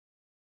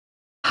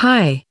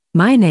Hi,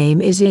 my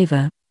name is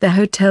Eva, the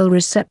hotel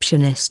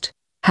receptionist.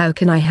 How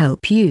can I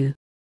help you?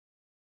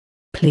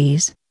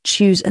 Please,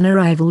 choose an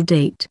arrival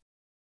date.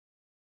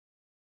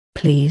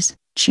 Please,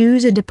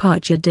 choose a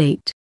departure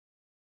date.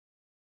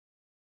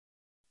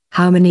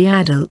 How many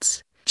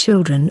adults,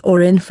 children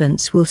or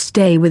infants will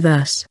stay with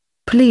us?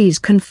 Please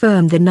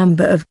confirm the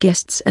number of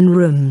guests and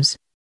rooms.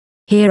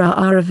 Here are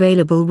our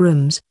available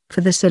rooms,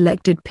 for the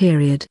selected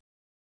period.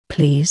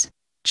 Please,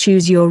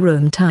 choose your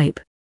room type.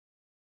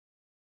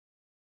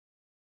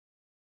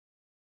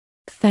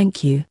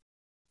 Thank you.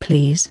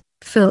 Please,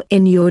 fill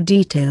in your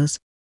details.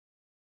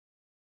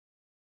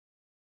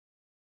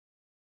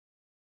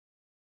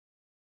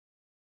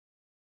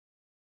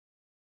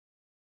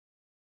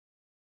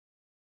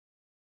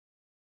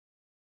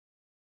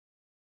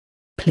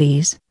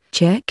 Please,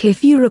 check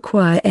if you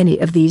require any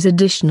of these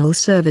additional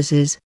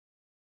services.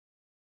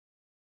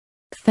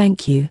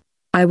 Thank you.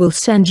 I will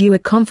send you a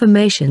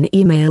confirmation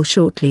email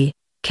shortly.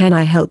 Can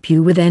I help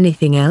you with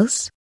anything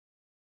else?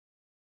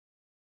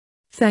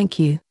 Thank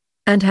you,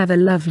 and have a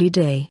lovely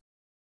day.